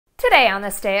Today on the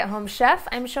Stay at Home Chef,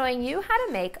 I'm showing you how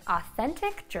to make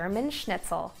authentic German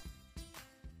schnitzel.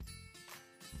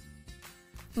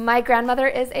 My grandmother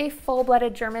is a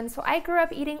full-blooded German, so I grew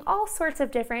up eating all sorts of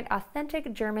different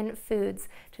authentic German foods.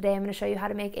 Today I'm going to show you how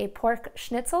to make a pork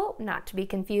schnitzel, not to be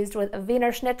confused with a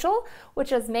weiner Schnitzel,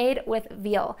 which is made with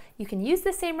veal. You can use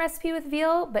the same recipe with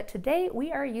veal, but today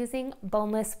we are using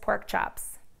boneless pork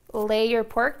chops. Lay your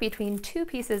pork between two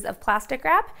pieces of plastic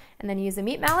wrap and then use a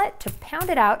meat mallet to pound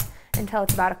it out until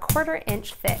it's about 1/4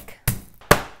 inch thick.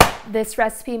 This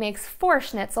recipe makes 4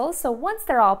 schnitzels, so once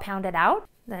they're all pounded out,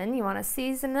 then you want to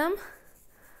season them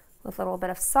with a little bit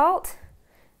of salt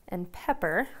and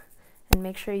pepper and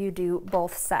make sure you do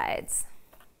both sides.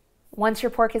 Once your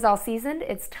pork is all seasoned,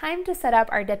 it's time to set up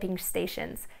our dipping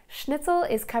stations. Schnitzel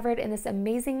is covered in this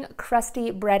amazing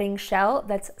crusty breading shell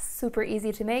that's super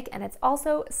easy to make, and it's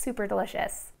also super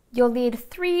delicious. You'll need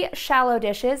 3 shallow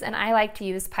dishes, and I like to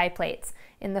use pie plates.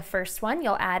 In the first one,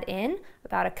 you'll add in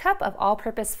about 1 cup of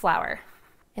all-purpose flour.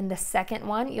 In the second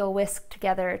one, you'll whisk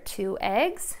together 2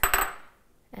 eggs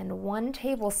and 1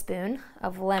 tablespoon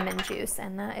of lemon juice,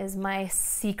 and that is my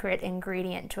secret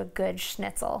ingredient to a good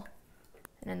schnitzel.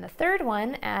 And in the third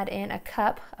one, add in 1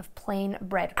 cup of plain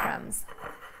breadcrumbs.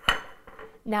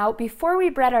 Now, before we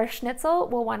bread our schnitzel,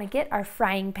 we'll want to get our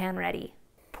frying pan ready.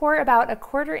 Pour about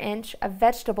 1/4 inch of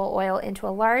vegetable oil into a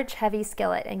large, heavy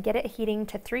skillet and get it heating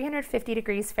to 350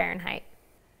 degrees Fahrenheit.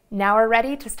 Now we're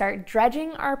ready to start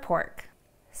dredging our pork.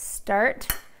 Start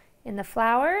in the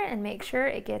flour and make sure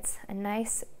it gets a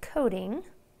nice coating.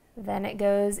 Then it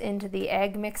goes into the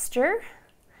egg mixture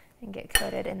and get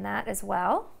coated in that as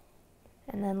well.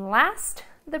 And then last,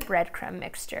 the breadcrumb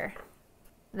mixture.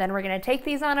 Then we're going to take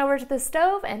these on over to the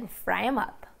stove and fry them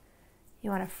up.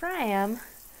 You want to fry them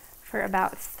for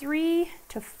about 3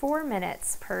 to 4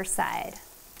 minutes per side.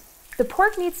 The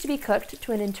pork needs to be cooked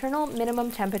to an internal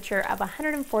minimum temperature of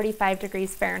 145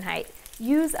 degrees Fahrenheit.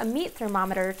 Use a meat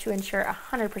thermometer to ensure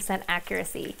 100%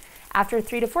 accuracy. After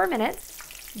 3 to 4 minutes,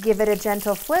 give it a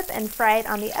gentle flip and fry it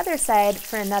on the other side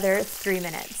for another 3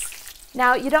 minutes.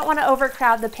 Now, you don't want to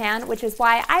overcrowd the pan, which is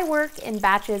why I work in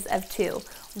batches of 2.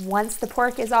 Once the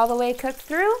pork is all the way cooked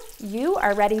through, you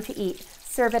are ready to eat.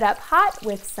 Serve it up hot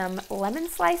with some lemon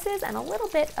slices and a little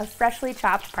bit of freshly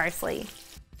chopped parsley.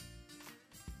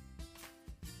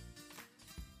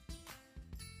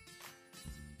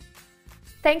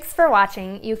 Thanks for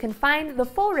watching. You can find the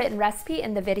full written recipe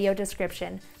in the video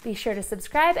description. Be sure to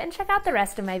subscribe and check out the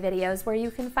rest of my videos where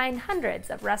you can find hundreds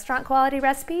of restaurant quality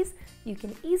recipes you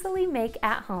can easily make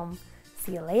at home.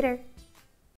 See you later.